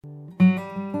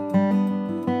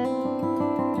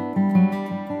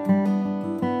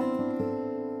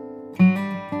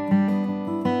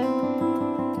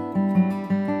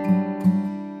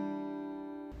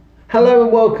Hello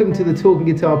and welcome to the Talking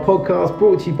Guitar podcast,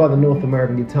 brought to you by the North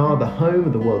American Guitar, the home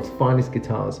of the world's finest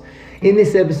guitars. In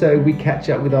this episode, we catch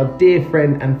up with our dear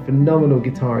friend and phenomenal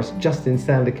guitarist Justin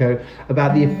Sandico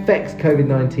about the effects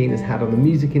COVID-19 has had on the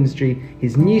music industry,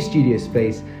 his new studio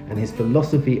space, and his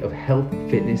philosophy of health,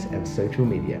 fitness, and social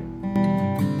media.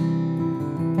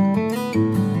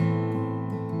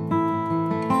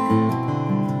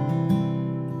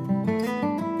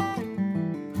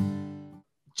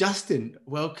 Justin,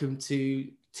 welcome to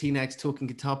TNAG's Talking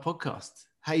Guitar podcast.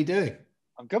 How you doing?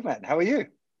 I'm good, man. How are you?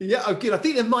 Yeah, I'm good. I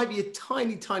think there might be a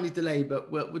tiny delay,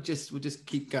 but we'll just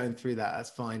keep going through that.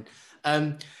 That's fine.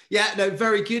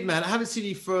 Very good, man. I haven't seen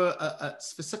you for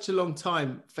such a long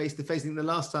time, face to face. I think the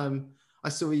last time I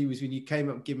saw you was when you came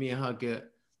up and gave me a hug at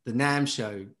the NAMM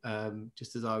show,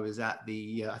 just as I was at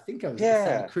the, I think I was at the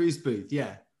Santa Cruz booth.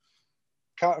 Yeah.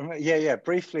 Can't remember. Yeah.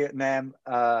 Briefly at NAMM.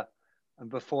 And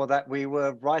before that, we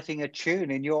were writing a tune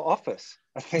in your office,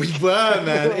 I think. We were,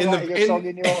 man. We were in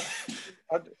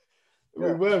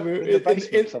the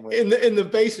basement somewhere. In the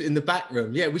basement, in the back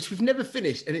room. Yeah, which we've never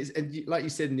finished. And like you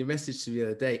said in your message to me the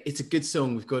other day, it's a good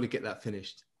song. We've got to get that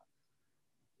finished.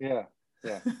 Yeah.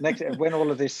 Next, when all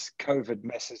of this COVID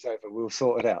mess is over, we'll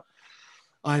sort it out.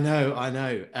 I know.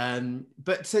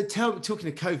 But so talking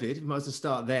of COVID, we might as well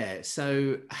start there.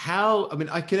 So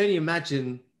I can only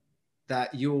imagine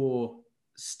that your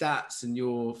stats and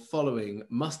your following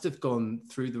must have gone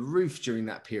through the roof during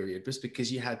that period, just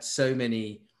because you had so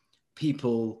many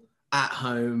people at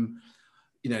home.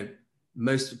 You know,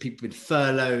 most people been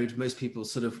furloughed, most people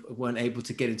sort of weren't able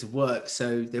to get into work,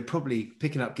 so they're probably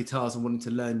picking up guitars and wanting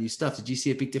to learn new stuff. Did you see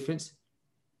a big difference?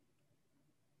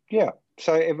 Yeah,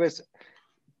 so it was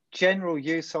general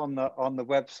use on the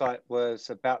website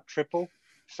was about triple,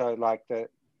 so like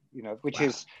which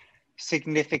is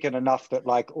significant enough that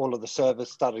like all of the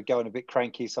servers started going a bit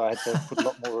cranky, so I had to put a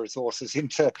lot more resources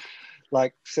into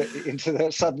the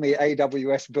suddenly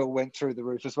AWS bill went through the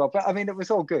roof as well. But I mean, it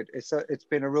was all good. It's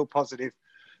been a real positive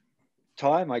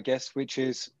time, I guess, which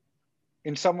is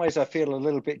in some ways I feel a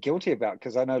little bit guilty about,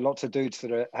 because I know lots of dudes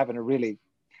that are having a really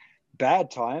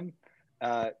bad time.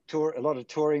 A lot of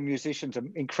touring musicians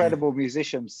and incredible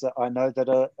musicians that I know that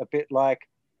are a bit like,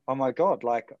 oh my God,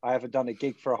 like I haven't done a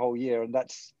gig for a whole year, and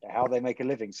that's how they make a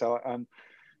living. So I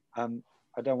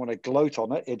don't want to gloat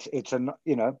on it.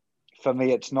 For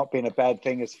me, it's not been a bad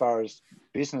thing as far as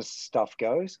business stuff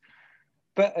goes,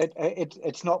 but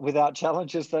it's not without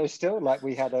challenges though. Still, like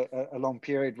we had a long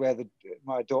period where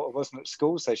my daughter wasn't at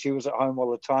school, so she was at home all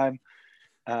the time.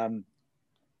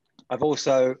 I've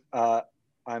also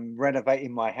I'm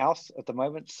renovating my house at the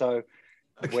moment, so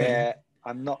where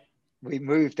we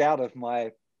moved out of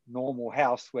my normal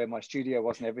house where my studio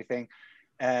was and everything,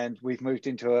 and we've moved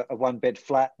into a one-bed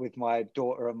flat with my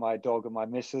daughter and my dog and my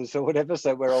missus or whatever,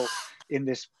 so we're all in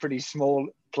this pretty small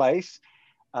place.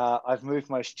 I've moved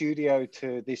my studio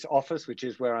to this office, which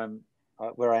is where I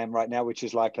am right now, which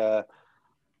is like I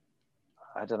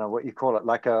don't know what you call it,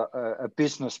 like a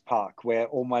business park where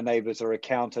all my neighbors are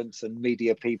accountants and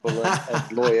media people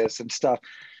and lawyers and stuff.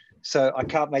 So I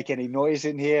can't make any noise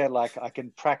in here. Like I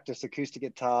can practice acoustic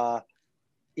guitar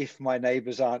if my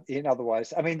neighbors aren't in.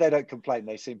 Otherwise, I mean, they don't complain.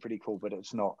 They seem pretty cool, but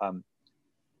it's not. I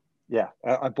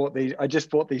just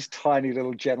bought these tiny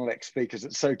little Genelec speakers.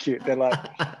 It's so cute. They're like,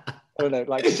 I don't know,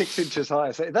 like 6 inches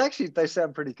high. So they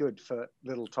sound pretty good for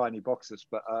little tiny boxes,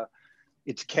 but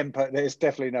it's Kemper. There's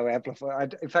definitely no amplifier.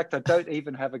 In fact, I don't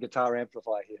even have a guitar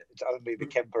amplifier here. It's only the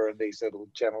Kemper and these little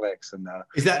Genelecs. And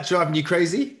is that driving you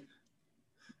crazy?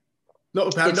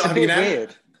 It's a bit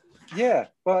weird. Yeah,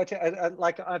 well,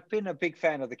 I've been a big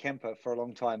fan of the Kemper for a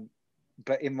long time,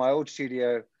 but in my old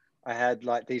studio, I had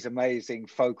like these amazing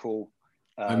focal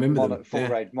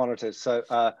full-range monitors. So,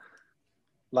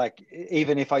 like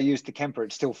even if I used the Kemper,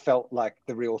 it still felt like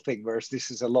the real thing. Whereas this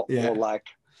is a lot more like,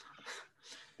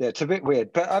 it's a bit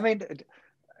weird. But I mean,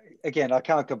 again, I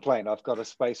can't complain. I've got a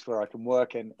space where I can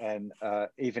work, and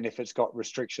even if it's got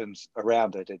restrictions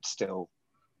around it, it's still,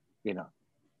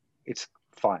 it's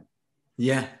fine.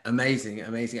 Yeah, amazing. I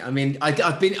mean,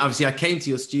 I've been, obviously I came to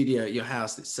your studio at your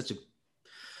house. It's such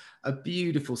a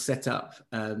beautiful setup.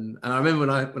 And I remember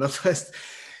when I first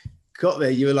got there,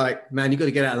 you were like, man, you got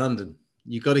to get out of London.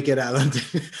 You got to get out of London.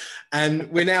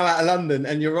 And we're now out of London.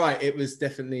 And you're right. It was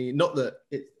definitely not that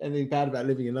it's anything bad about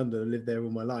living in London. I lived there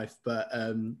all my life. But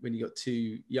when you got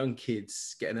two young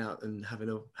kids getting out and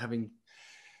having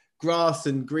grass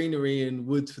and greenery and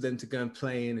woods for them to go and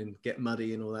play in and get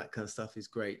muddy and all that kind of stuff is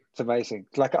great. It's amazing.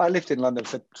 Like I lived in London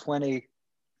for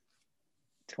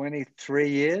 23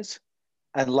 years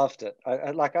and loved it.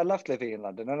 I loved living in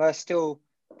London, and there's still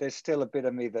a bit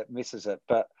of me that misses it.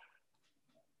 But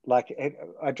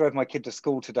I drove my kid to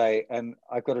school today, and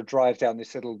I've got to drive down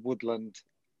this little woodland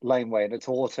laneway, and it's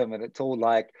autumn, and it's all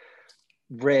like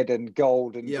red and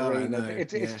gold and Yeah, I green, and know.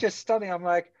 it's just stunning. I'm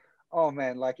like, oh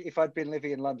man, like if I'd been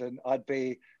living in London, I'd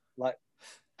be like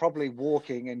probably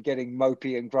walking and getting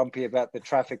mopey and grumpy about the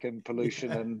traffic and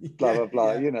pollution and blah blah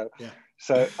blah, you know. Yeah.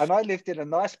 So, and I lived in a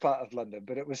nice part of London,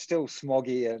 but it was still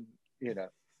smoggy, and you know,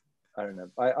 I don't know.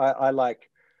 I like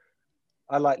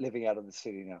living out of the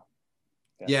city now.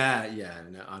 Yeah.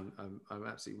 No, I'm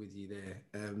absolutely with you there.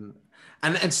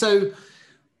 And so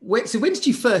when did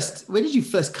you first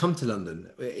come to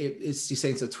London? It's you're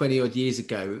saying sort of 20 odd years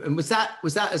ago, and was that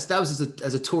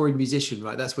as a touring musician,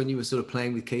 right? That's when you were sort of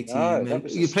playing with Katie. No, that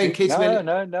was You're playing Katie.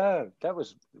 no. That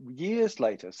was years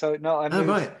later. So no,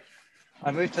 Right.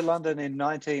 I moved to London in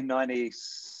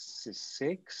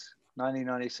 1996,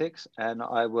 and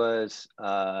I was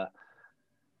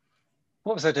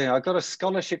what was I doing? I got a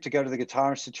scholarship to go to the Guitar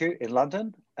Institute in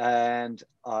London, but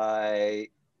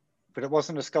it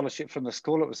wasn't a scholarship from the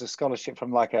school. It was a scholarship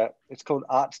from it's called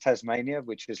Arts Tasmania,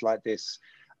 which is like this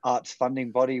arts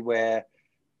funding body where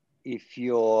if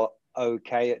you're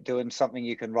okay at doing something,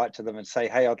 you can write to them and say,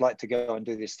 hey, I'd like to go and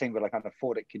do this thing, but I can't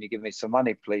afford it. Can you give me some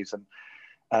money, please?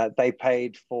 And they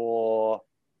paid for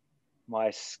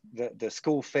the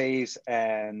school fees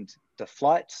and the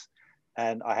flights.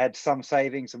 And I had some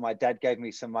savings, and my dad gave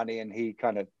me some money, and we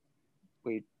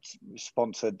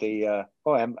sponsored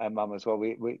and mum as well.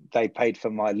 They paid for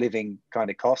my living kind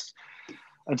of costs.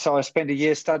 And so I spent a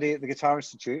year studying at the Guitar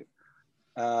Institute.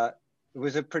 It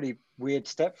was a pretty weird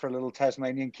step for a little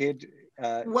Tasmanian kid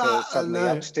to suddenly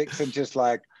up sticks and just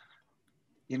like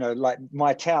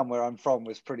my town where I'm from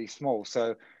was pretty small.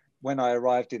 So when I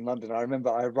arrived in London, I remember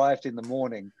I arrived in the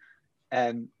morning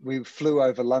and we flew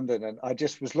over London, and I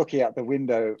just was looking out the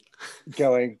window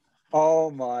going,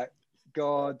 oh my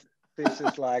God, this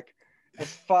is like as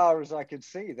far as I could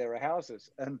see, there are houses.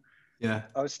 And yeah,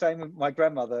 I was staying with my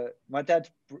grandmother. My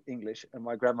dad's English and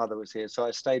my grandmother was here. So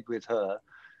I stayed with her,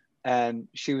 and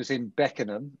she was in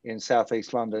Beckenham in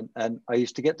southeast London. And I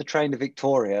used to get the train to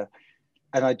Victoria,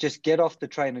 and I'd just get off the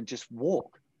train and just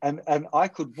walk. And I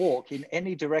could walk in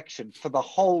any direction for the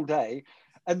whole day.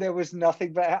 And there was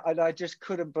nothing but, and I just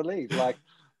couldn't believe, like,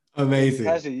 amazing.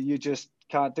 in Tassie, you just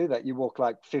can't do that. You walk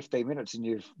like 15 minutes and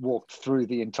you've walked through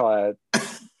the entire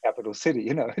capital city.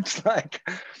 You know, it's like,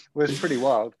 it was pretty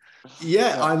wild.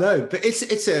 Yeah, I know, but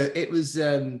it was.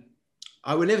 When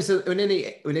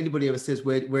anybody ever says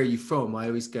where are you from, I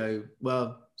always go,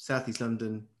 well, Southeast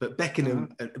London, but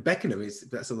Beckenham. Beckenham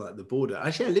that's on like the border.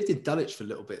 Actually, I lived in Dulwich for a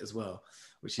little bit as well,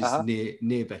 which is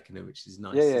near Beckenham, which is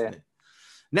nice, isn't it?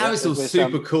 Now it's all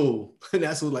super cool.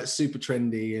 That's all like super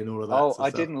trendy and all of that. Oh, I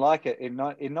didn't like it in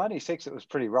 '96. It was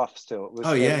pretty rough. Still, it was.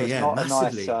 Oh yeah, it was not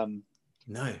massively. A nice.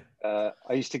 No.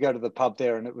 I used to go to the pub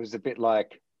there, and it was a bit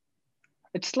like.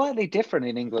 It's slightly different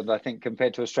in England, I think,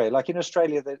 compared to Australia. Like in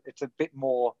Australia, it's a bit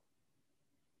more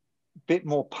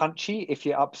punchy. If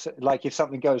you're upset, like if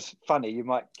something goes funny, you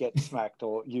might get smacked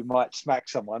or you might smack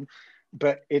someone.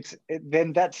 But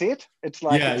then that's it. It's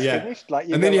like it's finished. Like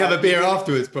and then you have a beer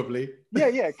afterwards, probably.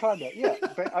 Yeah, kind of. Yeah,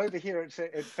 but over here,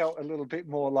 it felt a little bit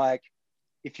more like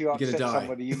if you upset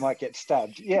somebody, you might get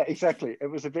stabbed. Yeah, exactly. It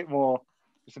was a bit more.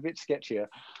 It's a bit sketchier.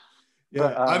 Yeah,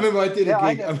 but, I remember I did a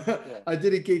gig. I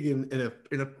did a gig in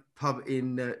a pub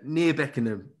in near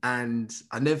Beckenham, and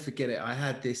I never forget it. I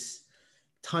had this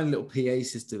tiny little PA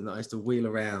system that I used to wheel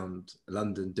around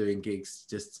London doing gigs,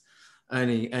 just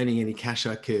earning any cash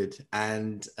I could.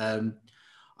 And I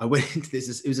went into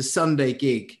this. It was a Sunday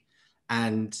gig,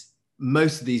 and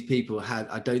most of these people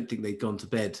I don't think they'd gone to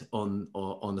bed on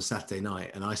a Saturday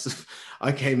night. And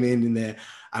I came in there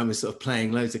and was sort of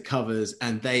playing loads of covers,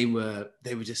 and they were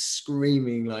just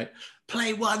screaming like,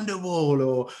 play Wonderwall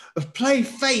or play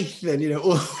Faith, and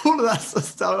all of that sort of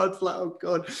stuff. I was like, oh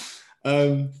God.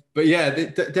 But yeah,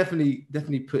 it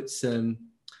definitely puts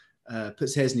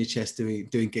hairs in your chest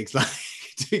doing gigs like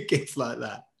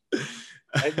that.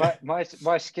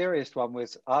 My scariest one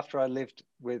was after I lived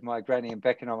with my granny in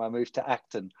Beckenham, I moved to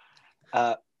Acton.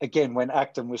 Again, when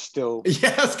Acton was still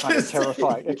kind of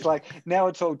terrifying. It's like now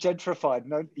it's all gentrified.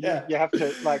 No, you have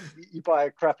to you buy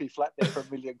a crappy flat there for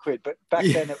 £1 million. But back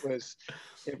then it was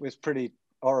pretty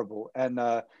horrible. And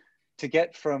to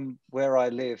get from where I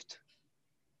lived,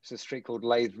 it's a street called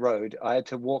Lathe Road, I had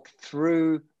to walk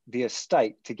through the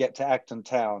estate to get to Acton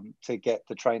town to get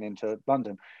the train into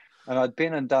London. And I'd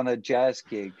been and done a jazz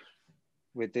gig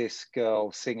with this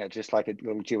girl singer, just like a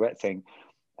little duet thing.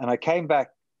 And I came back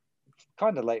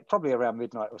kind of late, probably around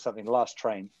midnight or something, last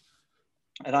train.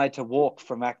 And I had to walk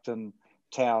from Acton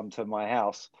town to my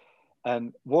house.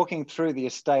 And walking through the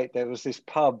estate, there was this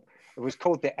pub. It was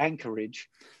called the Anchorage,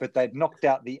 but they'd knocked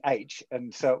out the H,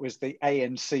 and so it was the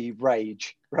ANC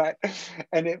Rage, right?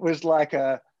 And it was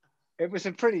a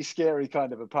pretty scary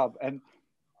kind of a pub. And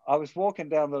I was walking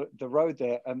down the road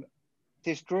there, and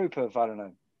this group of, I don't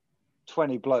know,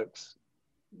 20 blokes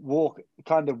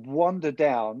wander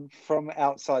down from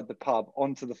outside the pub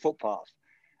onto the footpath.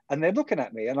 And they're looking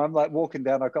at me, and I'm like walking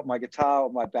down. I've got my guitar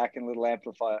on my back and a little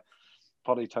amplifier,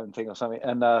 polytone thing or something.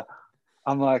 And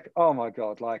I'm like, oh my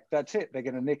God, like that's it. They're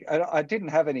going to nick. I didn't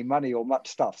have any money or much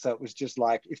stuff. So it was just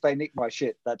like, if they nick my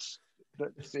shit, that's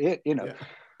it, you know? Yeah.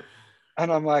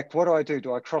 And I'm like, what do I do?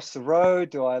 Do I cross the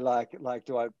road? Do I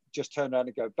do I just turn around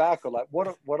and go back? Or like, what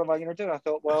am I going to do? And I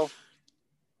thought, well,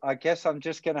 I guess I'm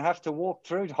just going to have to walk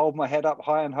through, hold my head up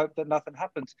high and hope that nothing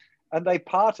happens. And they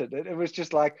parted it. It was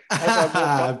just like, as I walked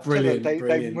up brilliant, to them,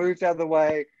 they moved out of the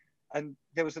way. And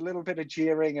there was a little bit of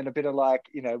jeering and a bit of like,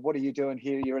 you know, what are you doing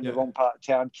here? You're in the wrong part of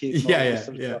town, kid.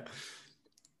 Stuff.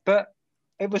 But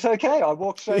it was okay. I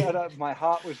walked straight out. My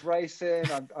heart was racing.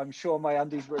 I'm sure my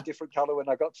undies were a different color when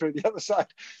I got through the other side.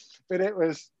 But it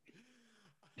was,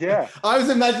 yeah. I was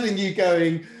imagining you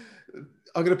going,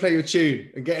 I'm going to play your tune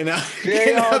and getting out.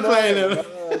 Playing them.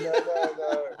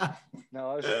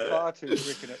 No, I was far too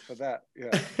freaking it for that.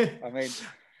 Yeah. I mean,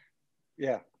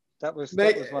 yeah, that was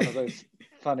one of those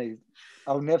funny,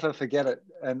 I'll never forget it.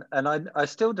 And I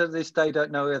still to this day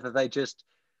don't know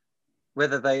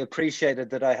whether they appreciated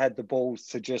that I had the balls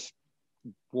to just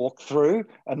walk through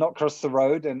and not cross the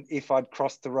road. And if I'd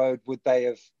crossed the road, would they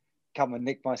have come and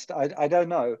nicked my stuff? I don't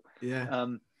know. Yeah.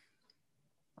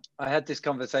 I had this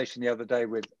conversation the other day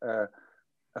with a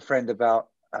friend about,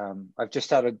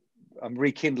 I'm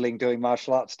rekindling doing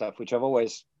martial arts stuff, which I've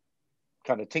always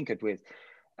kind of tinkered with.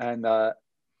 And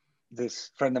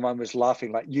this friend of mine was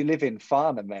laughing, like, you live in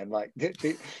Farnham, man. Like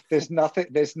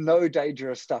there's no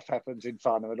dangerous stuff happens in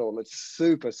Farnham at all. It's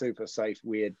super, super safe,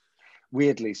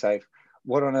 weirdly safe.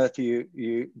 What on earth are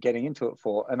you getting into it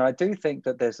for? And I do think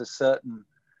that there's a certain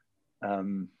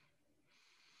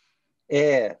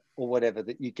air or whatever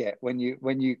that you get when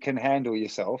you can handle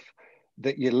yourself,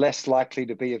 that you're less likely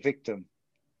to be a victim,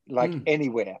 like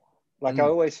anywhere. Like I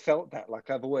always felt that, like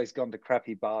I've always gone to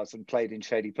crappy bars and played in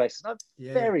shady places. I've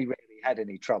very rarely had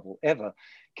any trouble ever,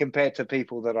 compared to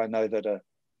people that I know that are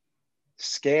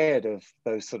scared of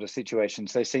those sort of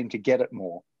situations. They seem to get it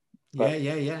more. But,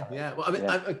 yeah. Well, I mean,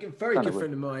 a very good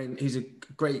friend of mine who's a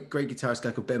great guitarist, guy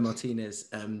called Ben Martinez,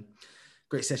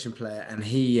 great session player, and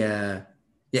he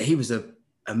was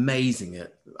amazing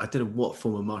at, I don't know what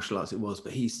form of martial arts it was,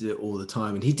 but he used to do it all the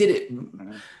time, and he did it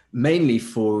mainly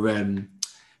for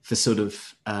sort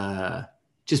of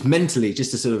just mentally,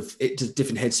 just to sort of just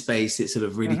different headspace. It sort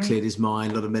of really cleared his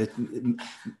mind. A lot of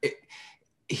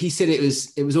he said it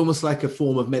was almost like a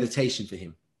form of meditation for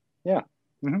him. Yeah.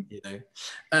 You know,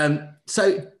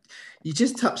 so you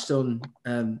just touched on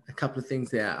a couple of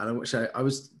things there, and I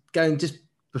was going just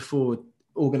before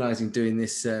organizing doing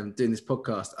this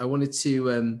podcast. I wanted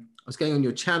to I was going on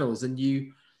your channels, and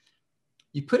you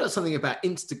put out something about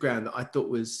Instagram that I thought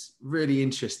was really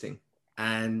interesting,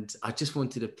 and I just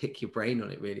wanted to pick your brain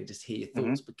on it, really, just hear your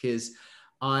thoughts, because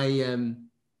I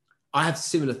have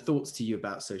similar thoughts to you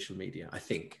about social media, I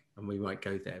think, and we might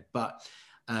go there, but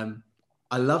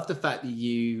I love the fact that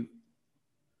you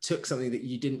took something that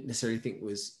you didn't necessarily think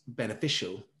was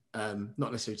beneficial,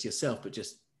 not necessarily to yourself, but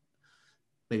just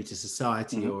maybe to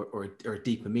society or a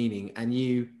deeper meaning, and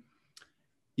you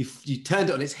turned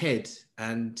it on its head.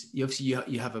 And you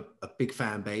have a big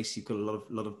fan base. You've got a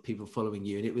lot of people following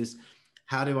you, and it was,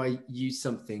 how do I use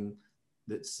something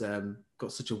that's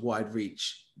got such a wide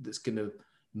reach that's going to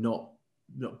not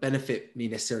benefit me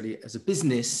necessarily as a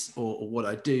business or what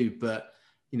I do, but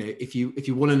you know, if you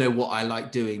want to know what I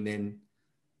like doing, then,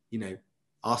 you know,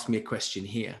 ask me a question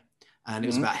here. And it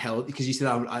was about health, because you said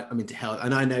I'm into health,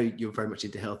 and I know you're very much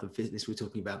into health and fitness. We were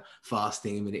talking about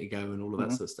fasting a minute ago and all of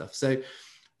that sort of stuff. So,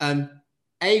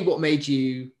 what made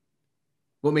you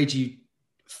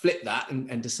flip that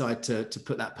and decide to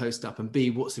put that post up, and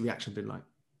B, what's the reaction been like?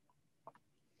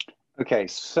 Okay,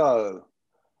 so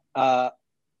I've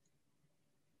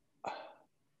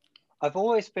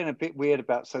always been a bit weird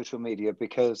about social media,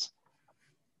 because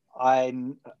I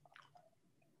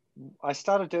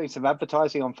started doing some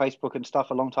advertising on Facebook and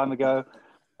stuff a long time ago,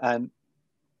 and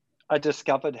I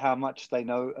discovered how much they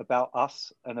know about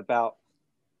us and about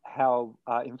how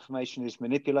our information is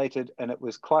manipulated. And it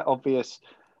was quite obvious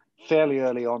fairly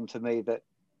early on to me that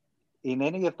in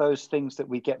any of those things that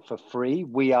we get for free,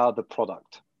 we are the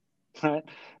product, right?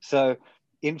 So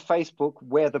in Facebook,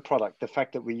 we're the product. The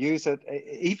fact that we use it,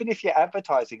 even if you're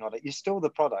advertising on it, you're still the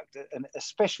product. And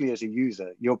especially as a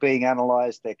user, you're being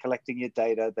analyzed, they're collecting your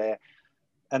data there.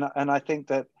 And I think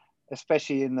that,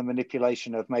 especially in the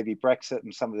manipulation of maybe Brexit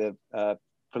and some of the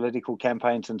political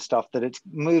campaigns and stuff, that it's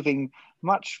moving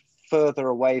much further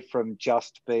away from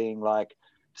just being like,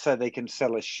 so they can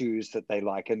sell us shoes that they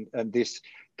like. And this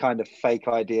kind of fake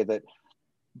idea that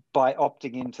by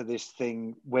opting into this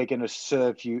thing, we're going to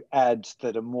serve you ads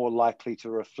that are more likely to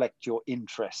reflect your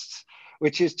interests,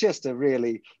 which is just a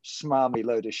really smarmy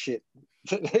load of shit,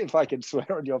 if I can swear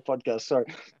on your podcast. Sorry.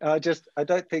 I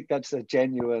don't think that's a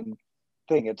genuine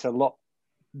thing. It's a lot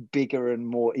bigger and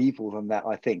more evil than that,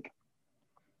 I think.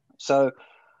 So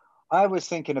I was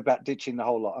thinking about ditching the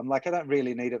whole lot. I'm like, I don't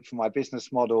really need it for my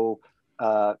business model.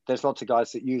 There's lots of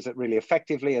guys that use it really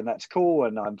effectively, and that's cool,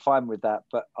 and I'm fine with that.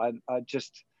 But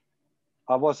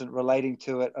I wasn't relating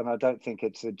to it, and I don't think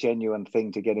it's a genuine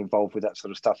thing to get involved with that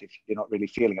sort of stuff if you're not really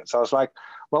feeling it. So I was like,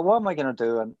 well, what am I going to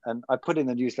do? And I put in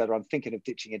the newsletter, I'm thinking of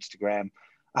ditching Instagram.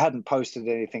 I hadn't posted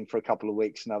anything for a couple of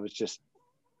weeks, and I was just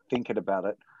thinking about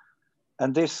it.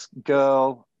 And this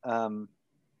girl,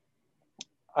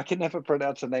 I can never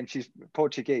pronounce her name. She's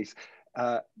Portuguese,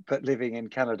 but living in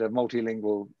Canada,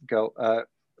 multilingual girl,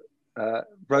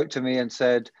 wrote to me and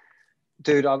said,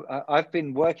 dude, I've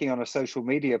been working on a social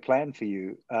media plan for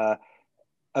you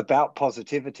about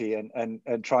positivity and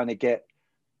trying to get,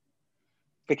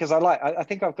 because I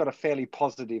think I've got a fairly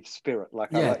positive spirit.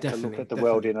 Like, I like to look at the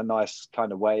world in a nice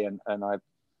kind of way. And I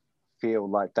feel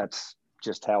like that's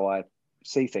just how I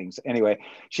see things. Anyway,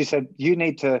 she said, you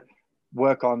need to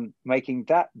work on making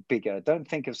that bigger. Don't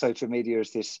think of social media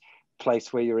as this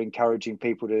place where you're encouraging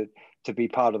people to be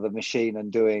part of the machine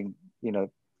and doing,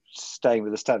 staying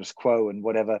with the status quo and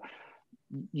whatever.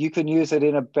 You can use it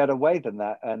in a better way than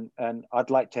that. And I'd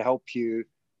like to help you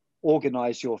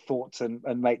organize your thoughts and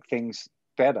make things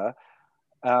better.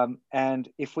 And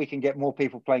if we can get more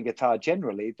people playing guitar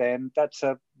generally, then that's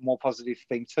a more positive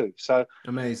thing too. So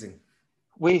amazing.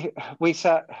 We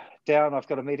sat down. I've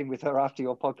got a meeting with her after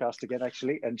your podcast again,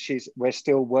 actually, and we're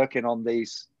still working on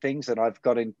these things. And I've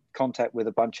got in contact with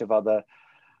a bunch of other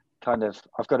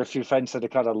I've got a few friends that are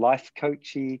kind of life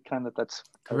coachy, that's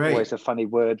great. Always a funny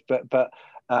word, but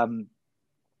I'm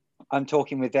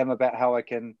talking with them about how I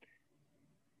can,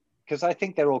 because I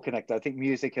think they're all connected. I think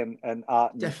music and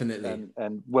art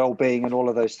and well-being and all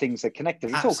of those things are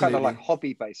connected. It's all kind of like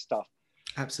hobby-based stuff.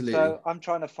 Absolutely. So I'm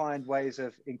trying to find ways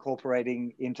of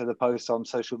incorporating into the posts on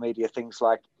social media things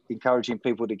like encouraging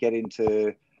people to get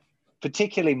into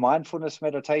particularly mindfulness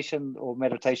meditation or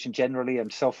meditation generally,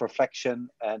 and self-reflection,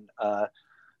 and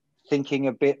thinking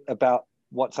a bit about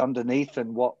what's underneath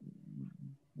and what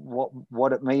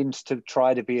it means to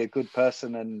try to be a good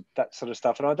person and that sort of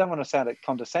stuff. And I don't want to sound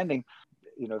condescending,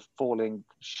 falling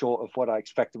short of what I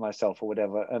expect of myself or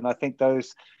whatever. And I think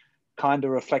those kind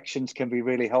of reflections can be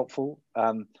really helpful.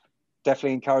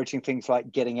 Definitely encouraging things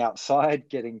like getting outside,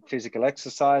 getting physical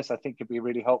exercise, I think could be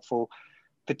really helpful.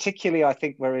 Particularly, I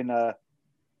think we're in a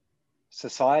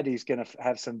society is going to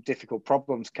have some difficult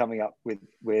problems coming up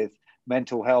with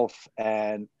mental health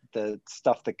and the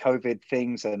stuff, the COVID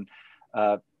things, and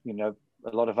a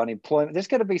lot of unemployment. There's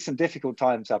going to be some difficult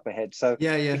times up ahead. So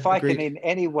if I can in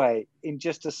any way, in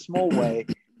just a small way,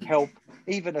 help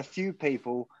even a few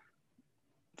people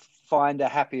find a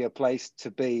happier place to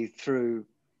be through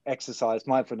exercise,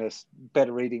 mindfulness,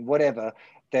 better eating, whatever,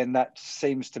 then that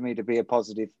seems to me to be a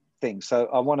positive thing. So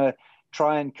I want to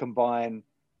try and combine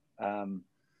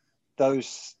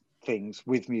those things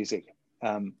with music.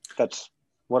 That's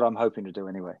what I'm hoping to do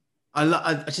anyway.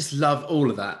 I just love all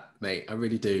of that, mate. I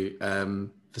really do.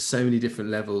 For so many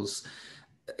different levels,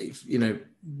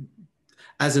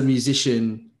 as a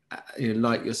musician,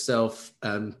 like yourself,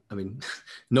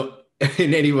 not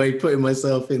in any way putting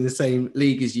myself in the same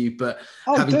league as you, but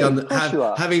having done the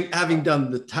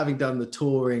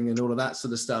touring and all of that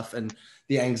sort of stuff, and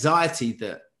the anxiety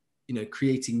that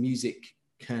creating music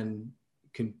can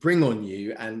bring on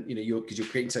you, and because you're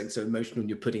creating something so emotional and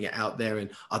you're putting it out there,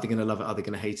 and are they going to love it, are they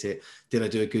going to hate it, did I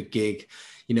do a good gig?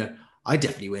 I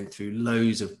definitely went through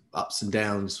loads of ups and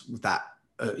downs with that,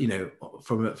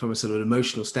 from a sort of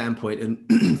emotional standpoint,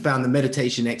 and found the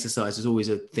meditation exercise is always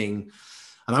a thing.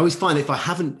 And I always find if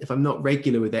I'm not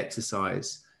regular with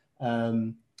exercise,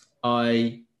 I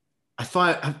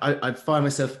find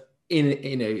myself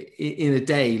in a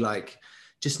day, like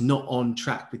just not on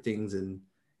track with things, and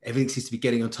everything seems to be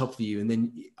getting on top of you. And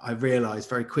then I realized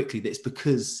very quickly that it's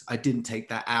because I didn't take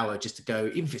that hour just to go,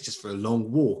 even if it's just for a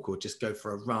long walk or just go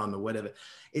for a run or whatever.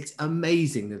 It's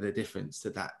amazing the difference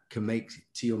that can make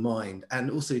to your mind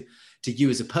and also to you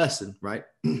as a person, right?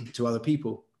 To other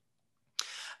people.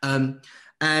 And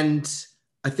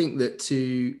I think that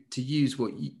to use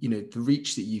what, the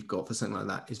reach that you've got for something like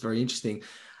that is very interesting.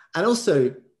 And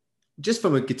also just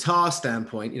from a guitar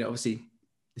standpoint, obviously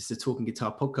this is a talking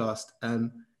guitar podcast.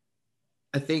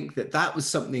 I think that was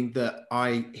something that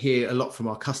I hear a lot from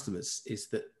our customers, is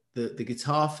that the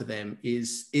guitar for them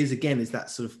is that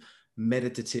sort of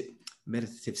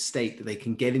meditative state that they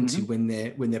can get into when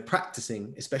they're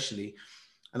practicing, especially.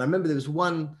 And I remember there was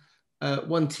one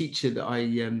teacher that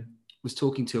I was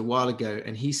talking to a while ago,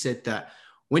 and he said that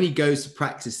when he goes to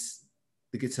practice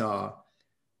the guitar,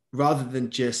 rather than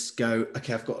just go,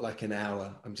 okay, I've got like an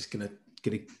hour, I'm just gonna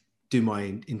do my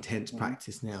intense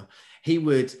practice now, he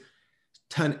would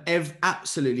turn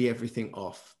absolutely everything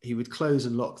off. He would close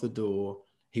and lock the door.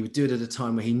 He would do it at a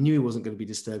time where he knew he wasn't going to be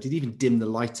disturbed. He'd even dim the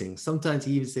lighting. Sometimes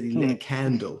he even said he lit a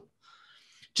candle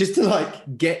just to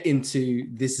like get into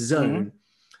this zone.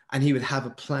 And he would have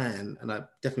a plan. And I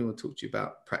definitely want to talk to you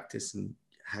about practice and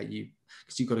how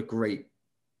because you've got a great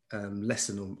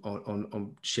lesson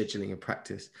on scheduling and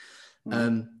practice.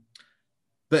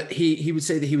 But he would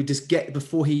say that he would just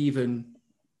before he even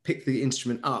pick the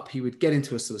instrument up, he would get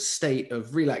into a sort of state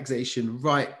of relaxation,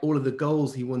 write all of the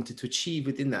goals he wanted to achieve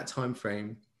within that time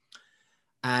frame,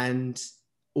 and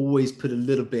always put a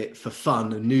little bit for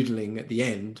fun and noodling at the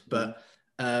end. But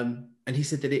and he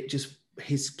said that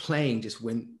his playing just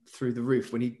went through the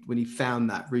roof when he found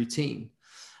that routine.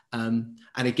 And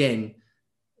again,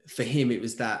 for him, it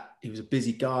was that he was a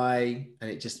busy guy, and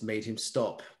it just made him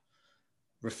stop,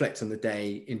 reflect on the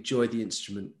day, enjoy the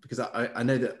instrument. Because I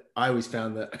know that I always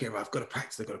found that, okay, right, I've got to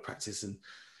practice. And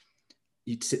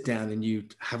you'd sit down and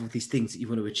you'd have all these things that you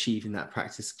want to achieve in that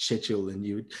practice schedule, and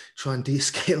you would try and do your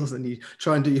scales and you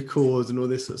try and do your chords and all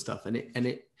this sort of stuff.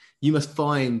 And you must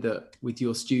find that with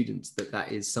your students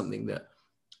that is something that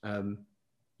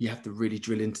you have to really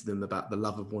drill into them about the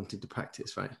love of wanting to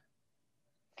practice, right?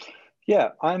 Yeah,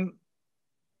 I've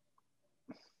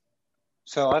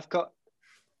got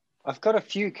a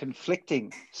few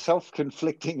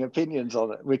self-conflicting opinions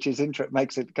on it, which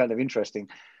makes it kind of interesting.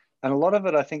 And a lot of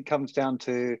it, I think, comes down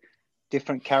to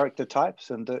different character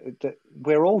types, and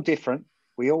we're all different.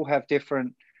 We all have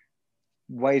different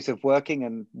ways of working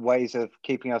and ways of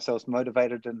keeping ourselves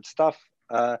motivated and stuff.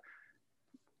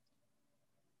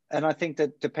 And I think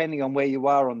that depending on where you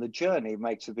are on the journey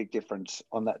makes a big difference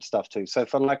on that stuff too. So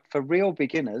for real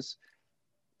beginners,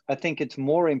 I think it's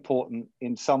more important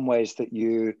in some ways that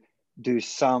you do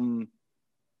some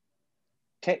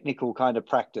technical kind of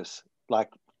practice, like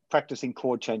practicing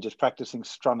chord changes, practicing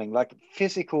strumming, like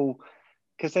physical,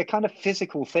 because they're kind of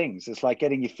physical things. It's like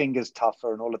getting your fingers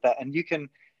tougher and all of that. And you can,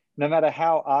 no matter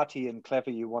how arty and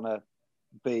clever you want to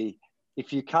be,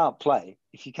 if you can't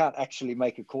actually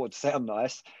make a chord sound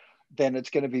nice, then it's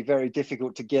going to be very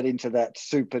difficult to get into that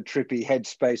super trippy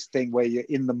headspace thing where you're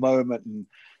in the moment and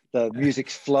the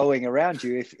music's flowing around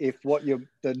you. If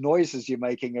the noises you're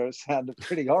making sound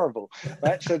pretty horrible,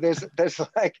 right? So there's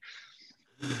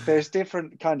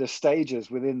different kind of stages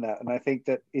within that. And I think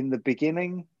that in the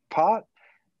beginning part,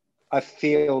 I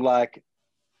feel like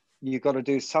you've got to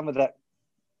do some of that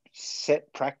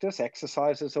set practice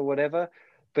exercises or whatever,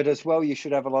 but as well, you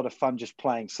should have a lot of fun just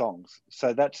playing songs.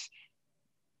 So that's,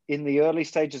 in the early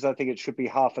stages, I think it should be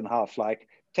half and half, like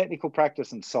technical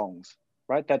practice and songs,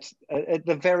 right? That's at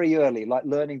the very early, like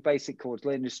learning basic chords,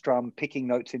 learning to strum, picking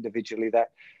notes individually,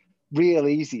 that real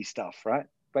easy stuff, right?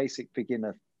 Basic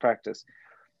beginner practice.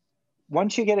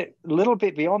 Once you get it a little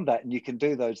bit beyond that and you can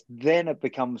do those, then it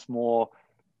becomes more,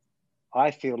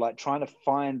 I feel like, trying to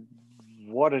find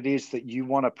what it is that you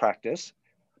want to practice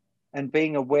and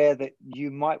being aware that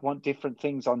you might want different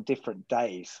things on different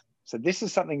days. So this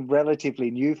is something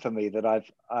relatively new for me, that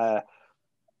I've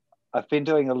been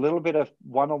doing a little bit of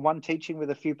one-on-one teaching with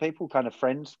a few people, kind of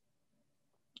friends,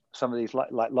 some of these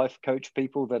like life coach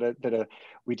people that are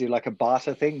we do like a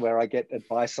barter thing where I get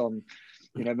advice on,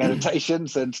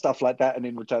 meditations and stuff like that, and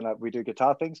in return we do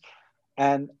guitar things.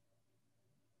 And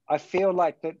I feel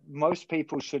like that most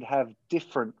people should have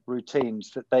different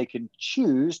routines that they can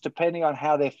choose depending on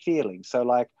how they're feeling. So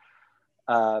like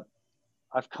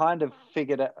I've kind of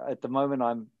figured out at the moment,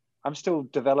 I'm still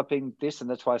developing this, and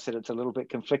that's why I said it's a little bit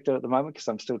conflicted at the moment, because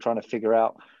I'm still trying to figure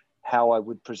out how I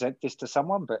would present this to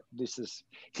someone. But this is,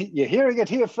 you're hearing it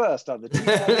here first on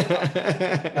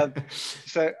the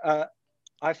so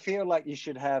I feel like you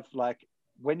should have like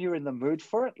when you're in the mood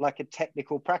for it, like a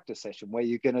technical practice session where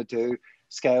you're going to do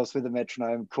scales with a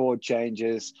metronome, chord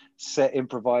changes, set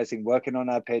improvising, working on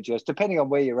arpeggios, depending on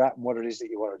where you're at and what it is that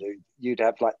you want to do, you'd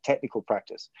have like technical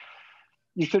practice.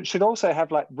 You should also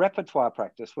have like repertoire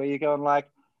practice where you're going like,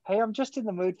 hey, I'm just in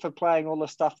the mood for playing all the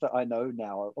stuff that I know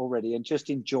now already and just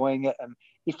enjoying it. And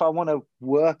if I want to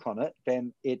work on it,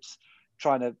 then it's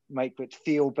trying to make it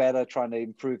feel better, trying to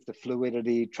improve the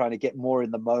fluidity, trying to get more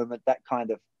in the moment, that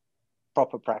kind of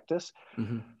proper practice.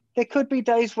 Mm-hmm. There could be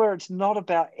days where it's not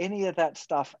about any of that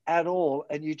stuff at all,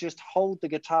 and you just hold the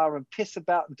guitar and piss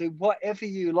about and do whatever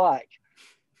you like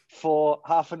for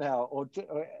half an hour or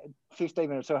 15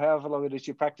 minutes or however long it is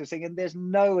you're practicing, and there's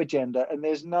no agenda and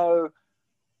there's no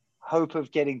hope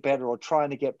of getting better or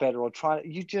trying to get better or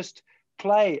you just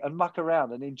play and muck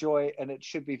around and enjoy, and it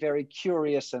should be very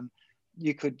curious, and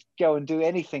you could go and do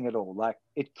anything at all. Like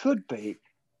it could be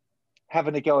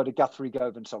having a go at a Guthrie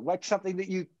Govan song, like something that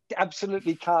you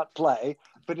absolutely can't play,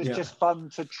 but it's just fun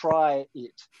to try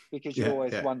it because you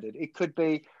always wondered. It could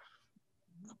be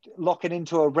locking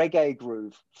into a reggae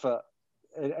groove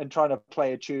and trying to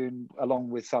play a tune along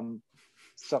with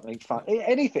something fun.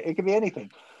 Anything. It could be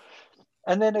anything.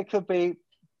 And then it could be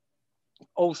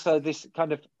also this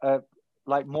kind of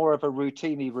like more of a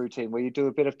routine where you do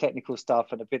a bit of technical stuff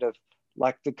and a bit of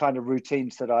like the kind of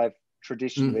routines that I've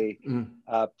traditionally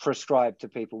prescribed to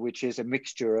people, which is a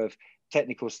mixture of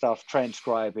technical stuff,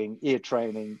 transcribing, ear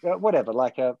training, whatever,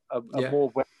 like a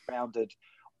more well-rounded,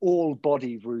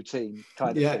 all-body routine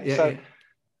kind of thing. So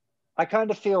I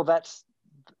kind of feel that's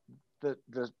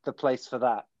the place for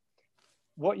that.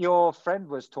 What your friend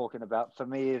was talking about for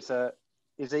me is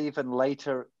even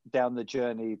later down the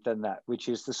journey than that, which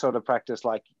is the sort of practice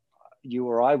like you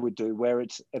or I would do, where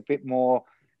it's a bit more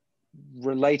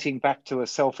relating back to a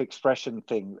self-expression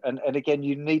thing. And again,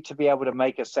 you need to be able to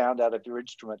make a sound out of your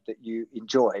instrument that you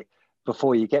enjoy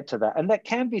before you get to that. And that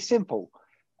can be simple.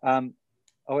 I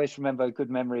always remember a good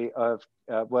memory of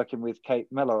working with Kate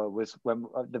Mellower was when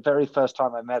the very first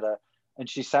time I met her, and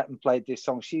she sat and played this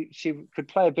song. She could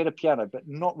play a bit of piano, but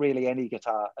not really any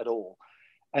guitar at all.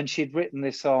 And she'd written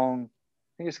this song,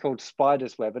 I think it's called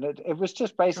Spider's Web. And it was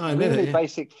just basically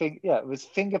basic thing. Yeah, it was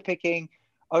finger picking,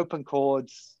 open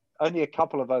chords, only a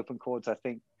couple of open chords, I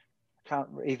think. I can't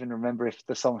even remember if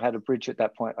the song had a bridge at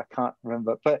that point. I can't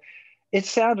remember, but it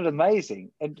sounded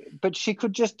amazing. But she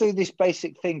could just do this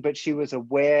basic thing, but she was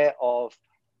aware of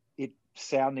it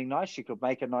sounding nice. She could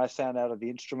make a nice sound out of the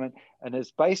instrument. And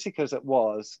as basic as it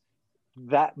was,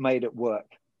 that made it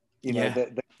work. You know,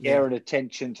 the care and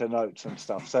attention to notes and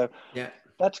stuff. So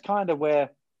that's kind of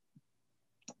where,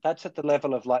 that's at the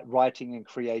level of like writing and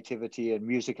creativity and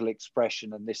musical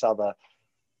expression and this other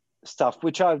stuff,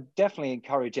 which I definitely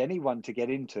encourage anyone to get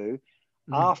into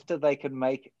after they can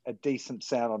make a decent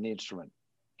sound on the instrument.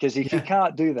 Because if you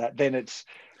can't do that, then it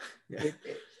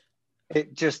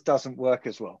just doesn't work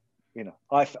as well. You know,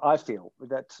 I feel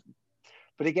that's,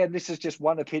 but again, this is just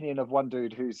one opinion of one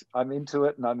dude I'm into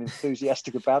it and I'm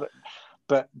enthusiastic about it,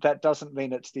 but that doesn't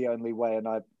mean it's the only way. And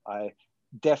I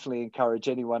definitely encourage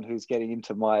anyone who's getting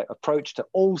into my approach to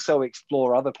also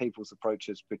explore other people's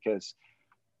approaches, because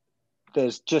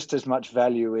there's just as much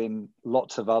value in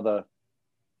lots of other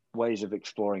ways of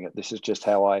exploring it. This is just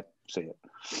how I see it.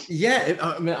 Yeah,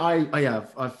 I mean,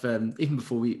 I've even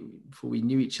before we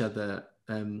knew each other,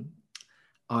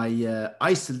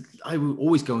 I would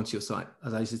always go onto your site.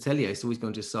 As I used to tell you, I used to always go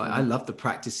onto your site. I love the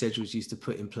practice schedules you used to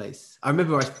put in place. I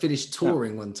remember I finished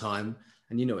touring one time,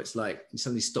 and you know, it's like you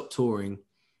suddenly stop touring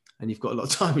and you've got a lot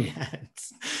of time in your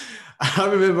hands. I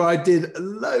remember I did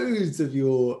loads of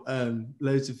your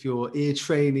ear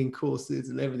training courses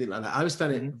and everything like that. I always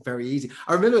found it very easy.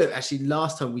 I remember actually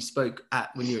last time we spoke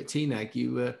when you were at TNAG,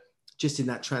 you were just in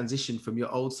that transition from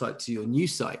your old site to your new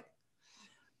site.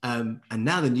 And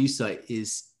now the new site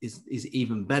is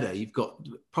even better. You've got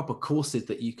proper courses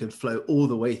that you can flow all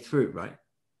the way through, right?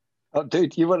 Oh,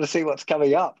 dude, you want to see what's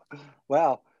coming up?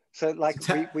 Wow. So like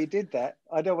we did that.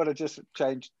 I don't want to just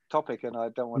change topic, and I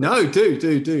don't want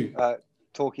to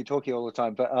talky all the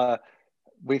time. But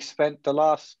we've spent the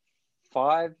last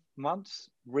 5 months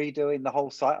redoing the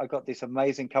whole site. I got this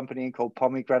amazing company called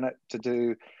Pomegranate to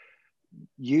do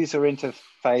user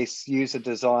interface, user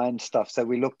design stuff. So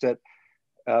we looked at,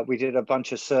 we did a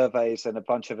bunch of surveys and a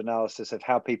bunch of analysis of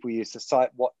how people use the site,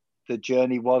 what the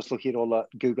journey was, looking at all the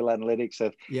Google Analytics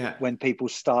of when people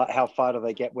start, how far do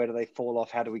they get, where do they fall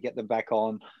off, how do we get them back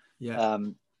on?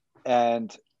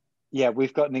 And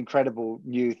we've got an incredible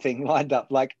new thing lined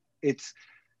up. Like it's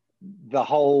the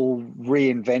whole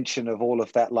reinvention of all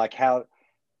of that, like how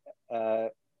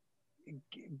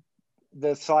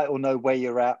the site will know where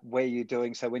you're at, where you're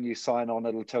doing. So when you sign on,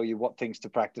 it'll tell you what things to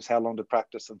practice, how long to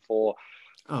practice them for.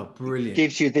 Oh, brilliant.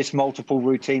 Gives you this multiple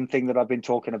routine thing that I've been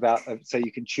talking about. So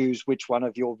you can choose which one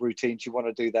of your routines you want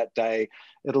to do that day.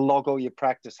 It'll log all your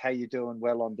practice, how you're doing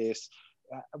well on this,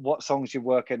 what songs you're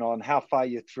working on, how far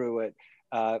you're through it,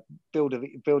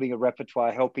 building a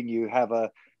repertoire, helping you have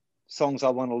songs I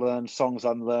want to learn, songs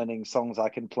I'm learning, songs I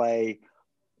can play,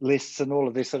 lists and all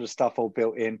of this sort of stuff all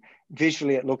built in.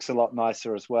 Visually, it looks a lot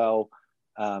nicer as well.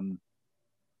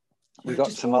 We've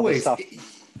got some other stuff.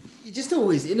 You're just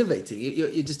always innovating.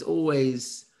 You're just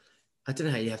always, I don't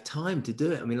know how you have time to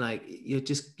do it. I mean, like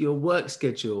your work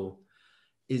schedule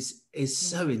is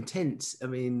so intense. I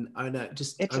mean, I know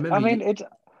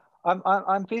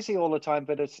I'm busy all the time,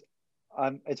 but it's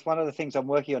one of the things I'm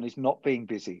working on is not being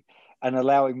busy and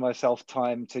allowing myself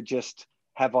time to just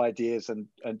have ideas and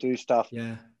do stuff.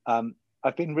 Yeah.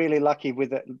 I've been really lucky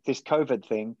with this COVID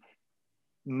thing.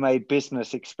 Made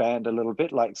business expand a little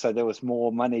bit, so there was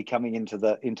more money coming into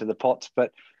the pots,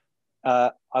 but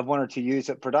I wanted to use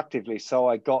it productively, so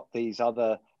I got these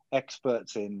other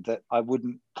experts in that I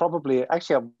wouldn't probably I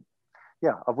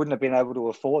wouldn't have been able to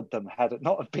afford them had it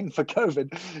not have been for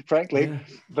COVID, frankly.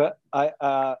 Yeah. But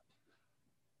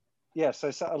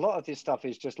so a lot of this stuff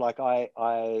is just like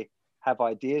I have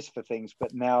ideas for things,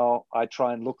 but now I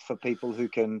try and look for people who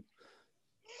can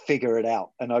figure it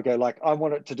out, and I go like, I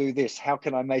want it to do this, how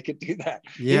can I make it do that?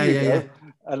 Yeah.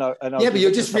 And I'll but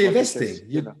you're just reinvesting.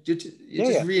 You're just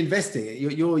reinvesting it.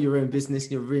 You're your own business,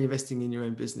 and you're reinvesting in your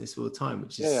own business all the time,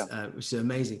 which is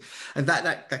amazing. And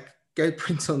that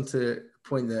brings on to a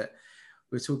point that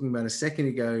we were talking about a second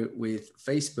ago with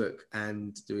Facebook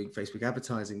and doing Facebook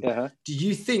advertising. Do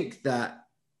you think that,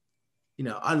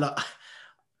 I love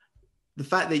the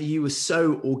fact that you were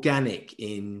so organic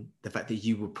in the fact that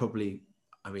you were probably,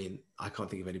 I mean, I can't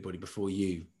think of anybody before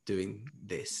you doing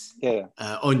this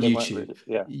on YouTube.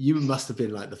 You must have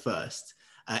been like the first,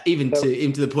 even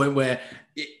to the point where,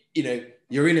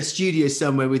 you're in a studio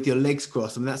somewhere with your legs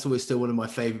crossed. I mean, that's always still one of my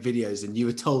favorite videos. And you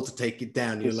were told to take it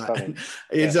down. You're like,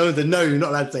 someone said, no, you're not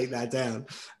allowed to take that down.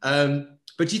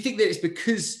 But do you think that it's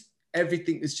because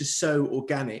everything was just so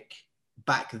organic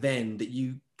back then that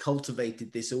you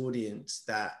cultivated this audience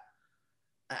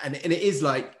and it is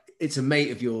like, it's a mate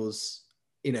of yours,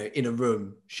 in a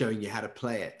room showing you how to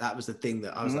play it. That was the thing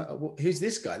that I was like, oh, well, who's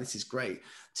this guy? This is great.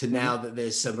 To now that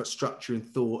there's so much structure and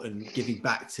thought and giving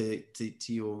back to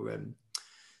your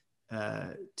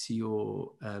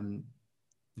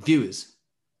viewers.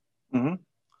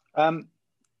 I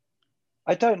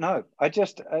don't know. I've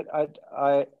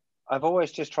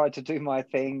always just tried to do my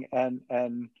thing, and I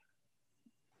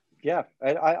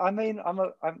mean,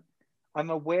 I'm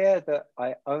aware that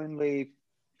I only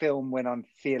film when I'm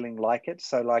feeling like it.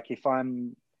 So like if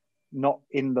I'm not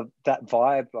in that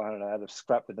vibe, I don't know, out of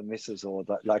scrap with the missus or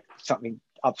that, like something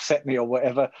upset me or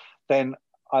whatever, then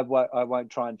I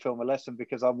won't try and film a lesson,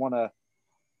 because I want to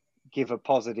give a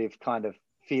positive kind of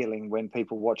feeling when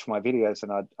people watch my videos,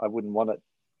 and I wouldn't want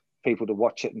people to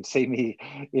watch it and see me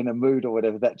in a mood or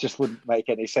whatever. That just wouldn't make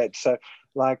any sense. So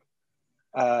like,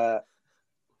 I'm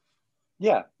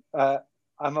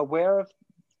aware of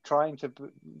trying to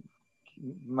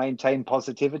maintain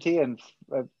positivity and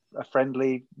a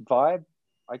friendly vibe,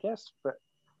 I guess, but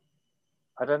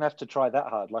I don't have to try that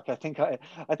hard. Like I think I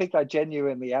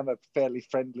genuinely am a fairly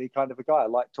friendly kind of a guy. I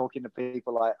like talking to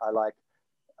people. I like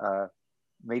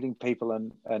meeting people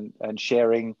and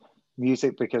sharing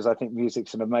music, because I think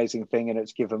music's an amazing thing, and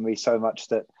it's given me so much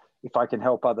that if I can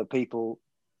help other people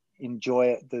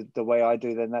enjoy it the way I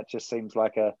do, then that just seems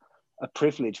like a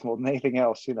privilege more than anything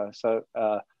else, So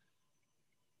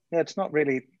it's not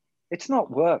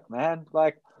work, man.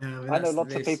 Like, I know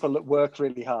lots of people that work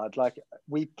really hard. Like,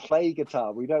 we play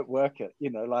guitar, we don't work it,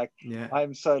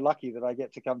 I'm so lucky that I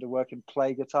get to come to work and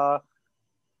play guitar.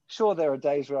 Sure, there are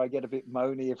days where I get a bit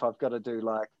moany if I've got to do,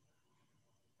 like,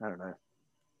 I don't know.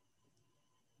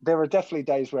 There are definitely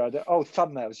days where I do,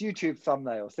 thumbnails, YouTube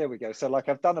thumbnails. There we go. So like,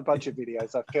 I've done a bunch of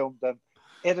videos, I've filmed them.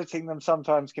 Editing them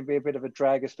sometimes can be a bit of a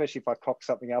drag, especially if I cock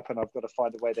something up and I've got to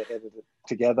find a way to edit it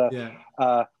together.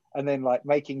 And then like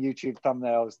making YouTube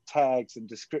thumbnails, tags and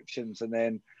descriptions, and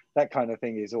then that kind of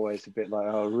thing is always a bit like,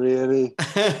 oh, really?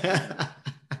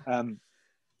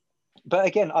 But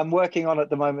again, I'm working on at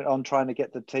the moment on trying to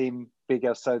get the team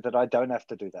bigger so that I don't have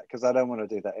to do that, because I don't want to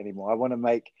do that anymore. I want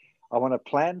to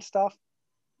plan stuff,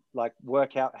 like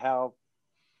work out how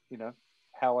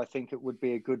I think it would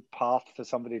be a good path for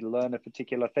somebody to learn a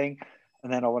particular thing.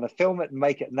 And then I want to film it and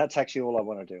make it. And that's actually all I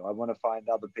want to do. I want to find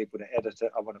other people to edit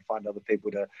it. I want to find other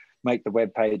people to make the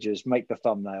web pages, make the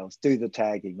thumbnails, do the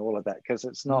tagging, all of that. Because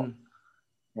it's not,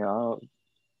 you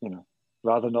know,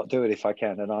 rather not do it if I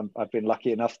can. And I've been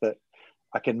lucky enough that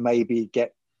I can maybe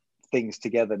get things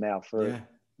together now for,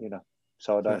 you know,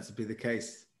 so I don't. That to be the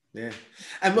case. Yeah.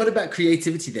 And what about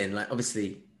creativity then? Like,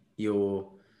 obviously you're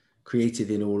creative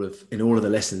in all of the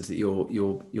lessons that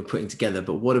you're putting together,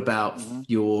 but what about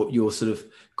your sort of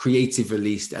creative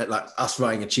release, like us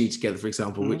writing a tune together, for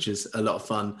example, which is a lot of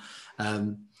fun.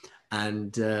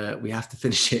 And we have to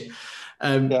finish it.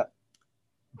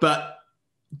 But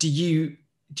do you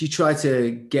try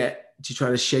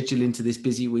to schedule into this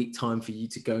busy week time for you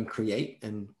to go and create?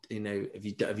 And, you know, have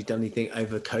you done anything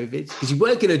over COVID? Because you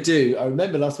were going to do, I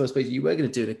remember last time I spoke to you, you were going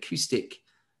to do an acoustic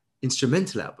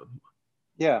instrumental album.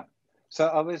 Yeah. So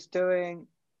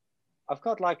I've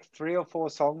got like 3 or 4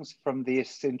 songs from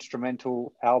this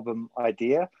instrumental album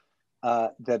idea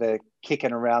that are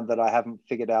kicking around that I haven't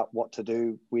figured out what to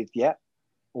do with yet,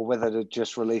 or whether to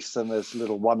just release them as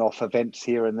little one-off events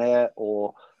here and there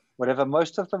or whatever.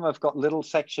 Most of them have got little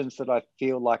sections that I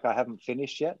feel like I haven't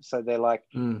finished yet. So they're like,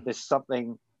 there's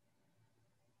something,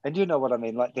 and you know what I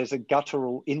mean? Like there's a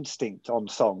guttural instinct on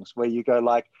songs where you go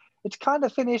like, it's kind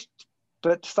of finished,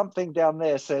 but something down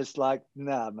there says like,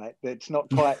 nah, mate, it's not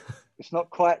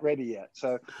quite ready yet.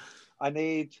 So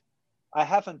I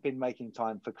haven't been making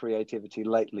time for creativity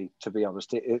lately, to be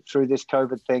honest. Through this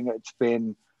COVID thing, it's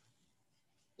been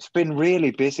really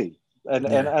busy. And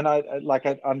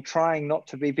I'm trying not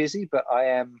to be busy, but I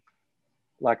am.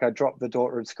 Like I dropped the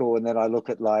daughter at school, and then I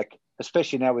look at like,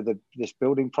 especially now with this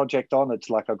building project on, it's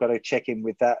like I've got to check in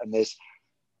with that, and there's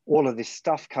all of this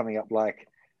stuff coming up. Like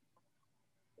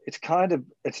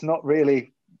it's not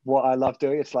really what I love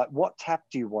doing. It's like, what tap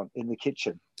do you want in the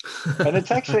kitchen? And it's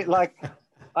actually like,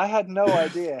 I had no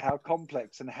idea how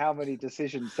complex and how many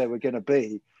decisions there were going to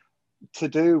be to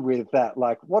do with that.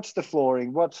 Like, what's the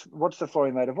flooring? What's the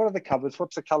flooring made of? What are the cupboards?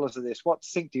 What's the colors of this? What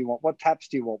sink do you want? What taps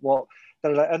do you want? What,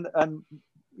 and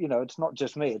you know, it's not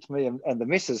just me, it's me and the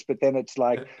missus, but then it's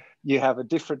like you have a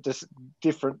different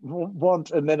want,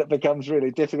 and then it becomes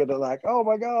really difficult to like, oh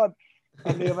my God.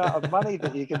 And the amount of money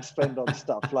that you can spend on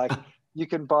stuff, like you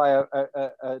can buy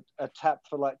a tap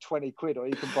for like 20 quid, or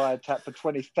you can buy a tap for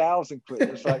 20,000 quid.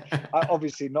 It's like, I'm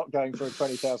obviously not going for a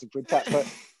 20,000 quid tap, but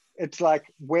it's like,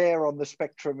 where on the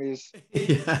spectrum is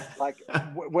like,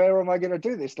 where am I going to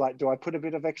do this? Like, do I put a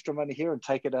bit of extra money here and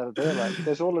take it out of there? Like,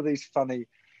 there's all of these funny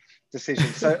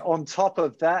decisions. So on top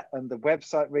of that, and the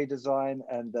website redesign,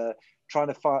 and trying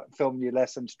to film new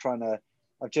lessons,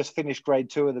 I've just finished grade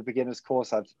 2 of the beginner's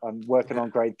course. I'm working on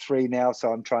grade 3 now.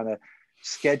 So I'm trying to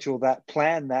schedule that,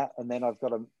 plan that. And then I've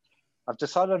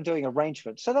decided I'm doing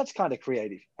arrangements. So that's kind of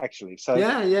creative, actually. So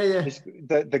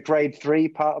the grade 3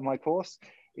 part of my course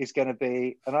is going to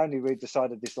be, and I only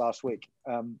decided this last week,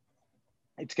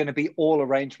 it's going to be all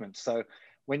arrangements. So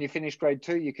when you finish grade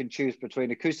 2, you can choose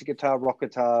between acoustic guitar, rock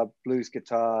guitar, blues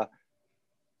guitar.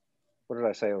 What did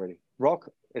I say already? Rock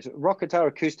guitar,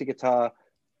 acoustic guitar,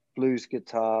 blues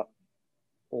guitar,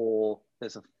 or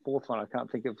there's a 4th one I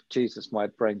can't think of. Jesus, my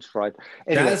brain's fried.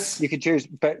 Anyway, you can choose,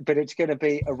 but it's going to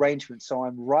be arrangements. So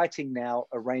I'm writing now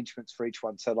arrangements for each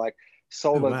one. So like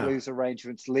solo blues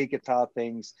arrangements, lead guitar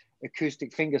things,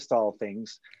 acoustic fingerstyle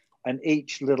things, and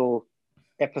each little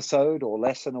episode or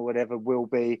lesson or whatever will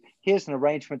be, here's an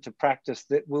arrangement to practice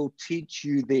that will teach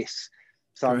you this.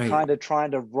 So I'm kind of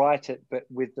trying to write it, but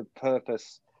with the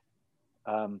purpose.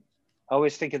 I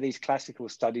always think of these classical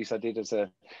studies I did as a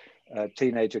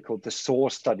teenager called the Saw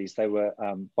studies. They were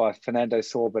by Fernando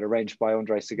Saw, but arranged by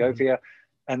Andre Segovia.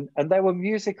 And they were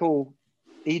musical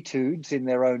etudes in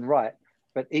their own right,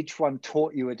 but each one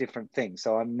taught you a different thing.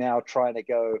 So I'm now trying to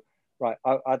go, right,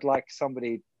 I'd like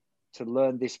somebody to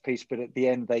learn this piece, but at the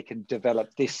end they can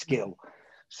develop this skill.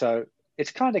 So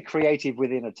it's kind of creative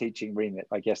within a teaching remit.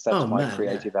 I guess that's my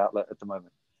creative outlet at the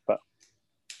moment. But